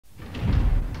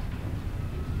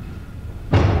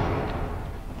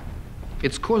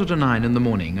It's 8:45 in the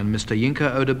morning, and Mr.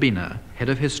 Yinka Odabina, head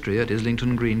of history at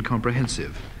Islington Green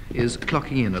Comprehensive, is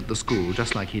clocking in at the school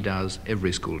just like he does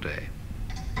every school day.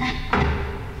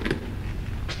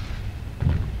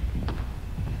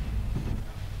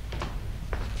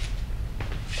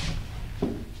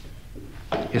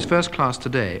 His first class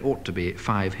today ought to be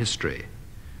 5 history,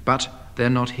 but they're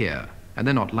not here, and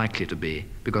they're not likely to be,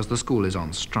 because the school is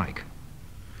on strike.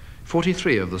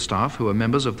 43 of the staff who are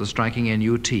members of the striking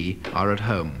N.U.T are at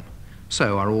home.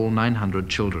 So are all 900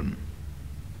 children.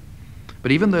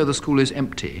 But even though the school is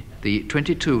empty, the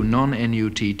 22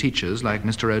 non-N.U.T teachers, like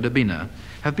Mr. Odabina,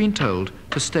 have been told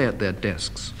to stay at their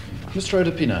desks. Mr.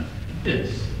 Odabina.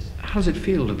 Yes? How does it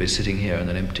feel to be sitting here in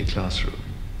an empty classroom?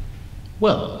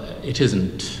 Well, it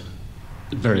isn't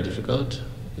very difficult.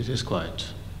 It is quite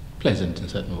pleasant in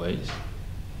certain ways.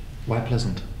 Why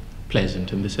pleasant?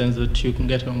 Pleasant in the sense that you can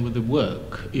get on with the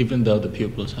work, even though the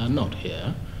pupils are not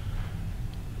here.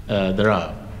 There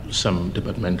are some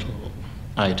departmental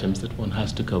items that one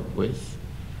has to cope with,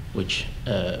 which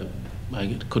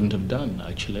I couldn't have done,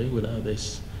 actually, without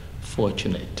this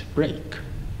fortunate break.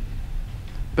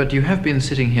 But you have been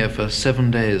sitting here for 7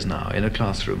 days now in a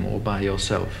classroom all by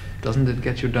yourself. Doesn't it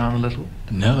get you down a little?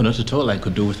 No, not at all. I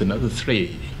could do with another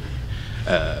 3.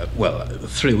 Well,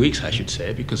 3 weeks, I should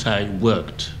say, because I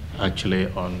worked actually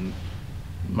on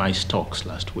my stocks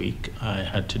last week. I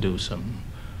had to do some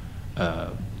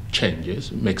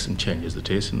changes, make some changes,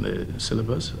 that is, in the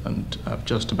syllabus, and I've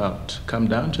just about come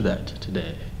down to that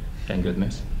today, thank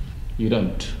goodness. You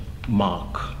don't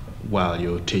mark while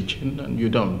you're teaching, and you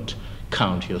don't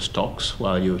count your stocks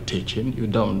while you're teaching, you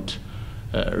don't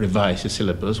revise your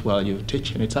syllabus while you're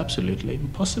teaching. It's absolutely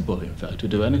impossible, in fact, to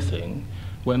do anything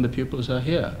when the pupils are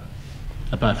here,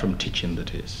 apart from teaching,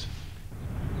 that is.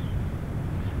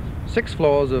 6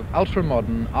 floors of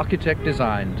ultra-modern,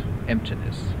 architect-designed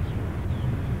emptiness.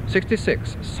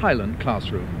 66 silent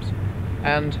classrooms,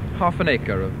 and half an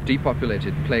acre of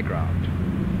depopulated playground.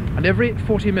 And every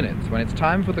 40 minutes, when it's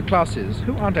time for the classes,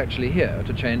 who aren't actually here,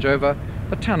 to change over,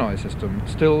 the tannoy system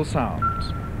still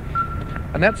sounds.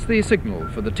 And that's the signal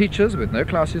for the teachers with no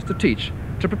classes to teach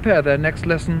to prepare their next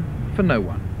lesson for no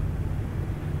one.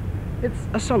 It's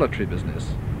a solitary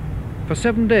business. For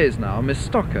 7 days now, Miss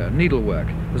Stocker, needlework,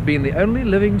 has been the only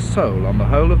living soul on the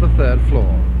whole of the 3rd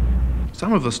floor.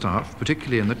 Some of the staff,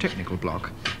 particularly in the technical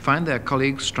block, find their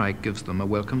colleagues' strike gives them a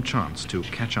welcome chance to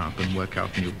catch up and work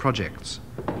out new projects.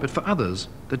 But for others,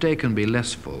 the day can be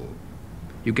less full.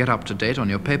 You get up to date on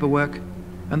your paperwork,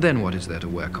 and then what is there to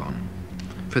work on?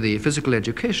 For the physical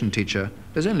education teacher,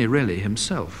 there's only really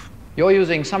himself. You're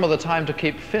using some of the time to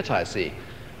keep fit, I see.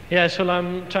 Yes, well,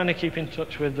 I'm trying to keep in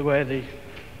touch with the way the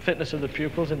fitness of the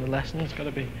pupils in the lessons. Got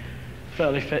to be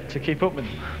fairly fit to keep up with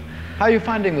them. How are you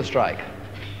finding the strike?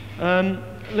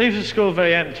 Leaves the school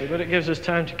very empty, but it gives us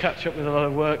time to catch up with a lot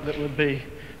of work that would be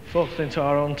focused into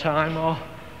our own time or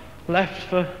left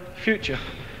for future.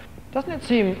 Doesn't it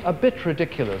seem a bit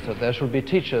ridiculous that there should be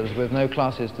teachers with no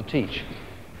classes to teach?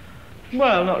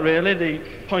 Well, not really. The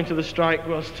point of the strike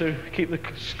was to keep the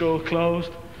school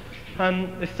closed,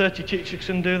 and if 30 teachers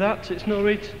can do that, it's no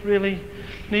really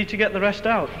need to get the rest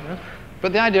out. You know?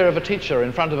 But the idea of a teacher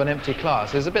in front of an empty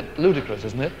class is a bit ludicrous,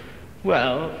 isn't it?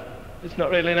 Well, it's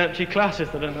not really an empty class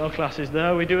if there are no classes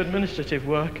there. We do administrative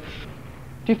work.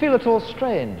 Do you feel at all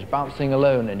strange bouncing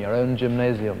alone in your own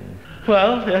gymnasium?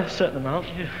 Well, yeah, a certain amount.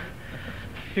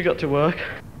 You got to work.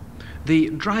 The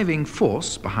driving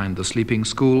force behind the sleeping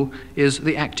school is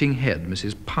the acting head,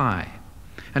 Mrs. Pye.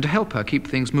 And to help her keep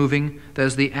things moving,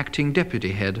 there's the acting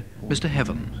deputy head, Mr.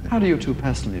 Heaven. How do you two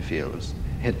personally feel as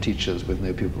head teachers with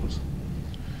no pupils?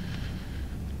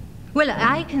 Well,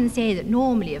 I can say that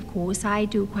normally, of course, I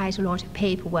do quite a lot of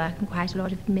paperwork and quite a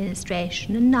lot of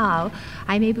administration, and now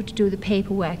I'm able to do the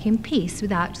paperwork in peace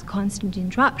without constant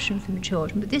interruption from the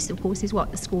children. But this, of course, is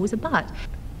what the school's about.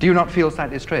 Do you not feel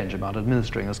slightly strange about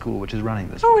administering a school which is running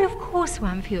this? Oh, of course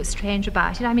one feels strange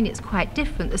about it. I mean, it's quite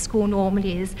different. The school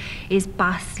normally is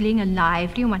bustling and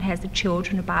lively, and one has the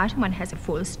children about, and one has a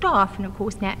full staff, and of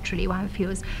course, naturally, one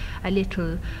feels a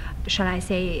little, shall I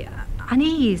say,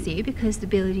 uneasy because the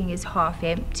building is half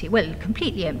empty, well,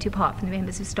 completely empty apart from the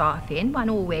members of staff in. One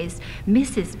always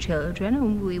misses children,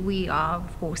 and we are,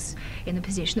 of course, in the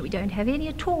position that we don't have any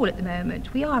at all at the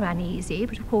moment. We are uneasy,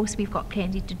 but of course we've got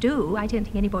plenty to do. I don't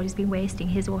think anybody's been wasting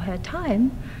his or her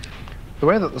time. The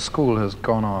way that the school has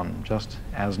gone on just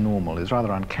as normal is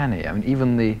rather uncanny. I mean,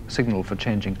 even the signal for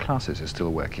changing classes is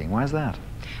still working. Why is that?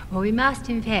 Well, we must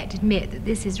in fact admit that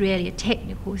this is really a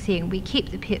technical thing. We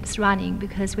keep the pips running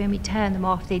because when we turn them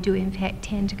off, they do in fact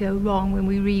tend to go wrong when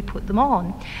we re-put them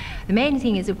on. The main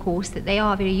thing is, of course, that they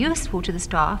are very useful to the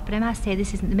staff, but I must say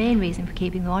this isn't the main reason for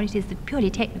keeping them on. It is the purely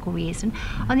technical reason.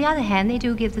 On the other hand, they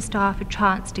do give the staff a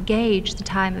chance to gauge the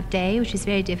time of day, which is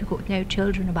very difficult with no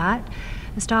children about.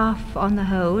 The staff, on the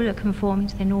whole, are conforming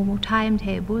to their normal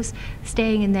timetables,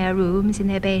 staying in their rooms, in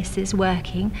their bases,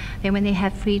 working. Then when they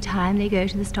have free time, they go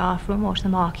to the staff room or to the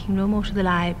marking room or to the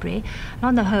library. And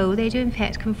on the whole, they do in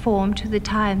fact conform to the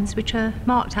times which are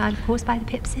marked out, of course, by the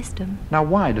PIP system. Now,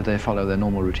 why do they follow their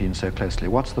normal routine so closely?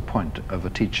 What's the point of a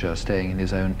teacher staying in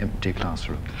his own empty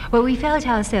classroom? Well, we felt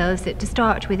ourselves that to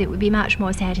start with it would be much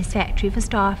more satisfactory for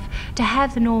staff to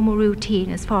have the normal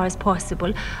routine as far as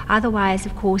possible. Otherwise,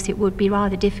 of course, it would be rather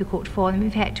difficult for them,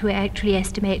 in fact, to actually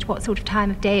estimate what sort of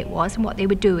time of day it was and what they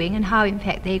were doing and how, in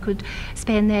fact, they could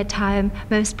spend their time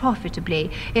most profitably.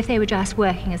 If they were just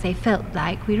working as they felt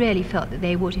like, we really felt that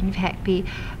they would, in fact, be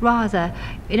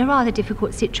in a rather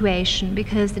difficult situation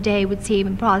because the day would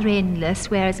seem rather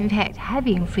endless, whereas, in fact,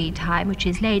 having free time, which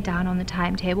is laid down on the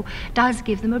timetable, does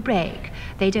give them a break.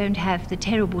 They don't have the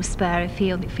terrible spur of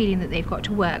feeling that they've got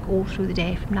to work all through the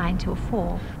day from 9 till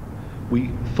 4. We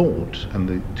thought, and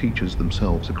the teachers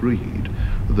themselves agreed,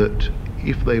 that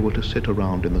if they were to sit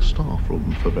around in the staff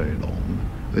room for very long,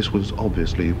 this was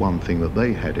obviously one thing that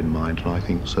they had in mind, and I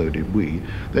think so did we,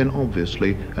 then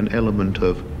obviously an element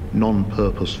of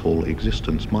non-purposeful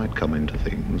existence might come into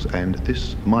things, and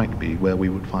this might be where we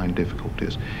would find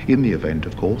difficulties. In the event,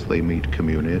 of course, they meet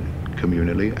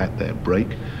communally at their break,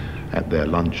 at their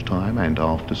lunchtime and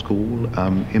after school,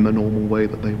 in the normal way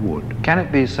that they would. Can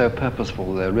it be so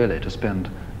purposeful, though, really, to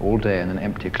spend all day in an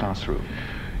empty classroom?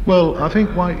 Well, I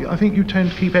think you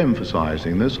tend to keep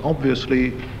emphasising this.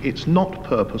 Obviously, it's not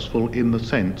purposeful in the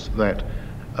sense that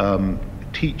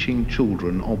teaching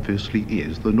children obviously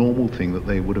is the normal thing that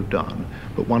they would have done,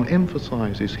 but one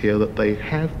emphasises here that they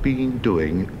have been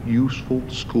doing useful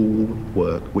school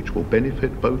work which will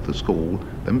benefit both the school,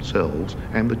 themselves,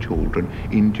 and the children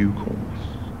in due course.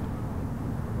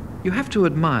 You have to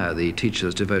admire the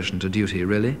teacher's devotion to duty,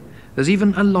 really. There's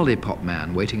even a lollipop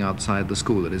man waiting outside the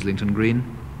school at Islington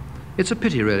Green. It's a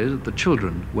pity, really, that the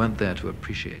children weren't there to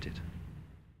appreciate it.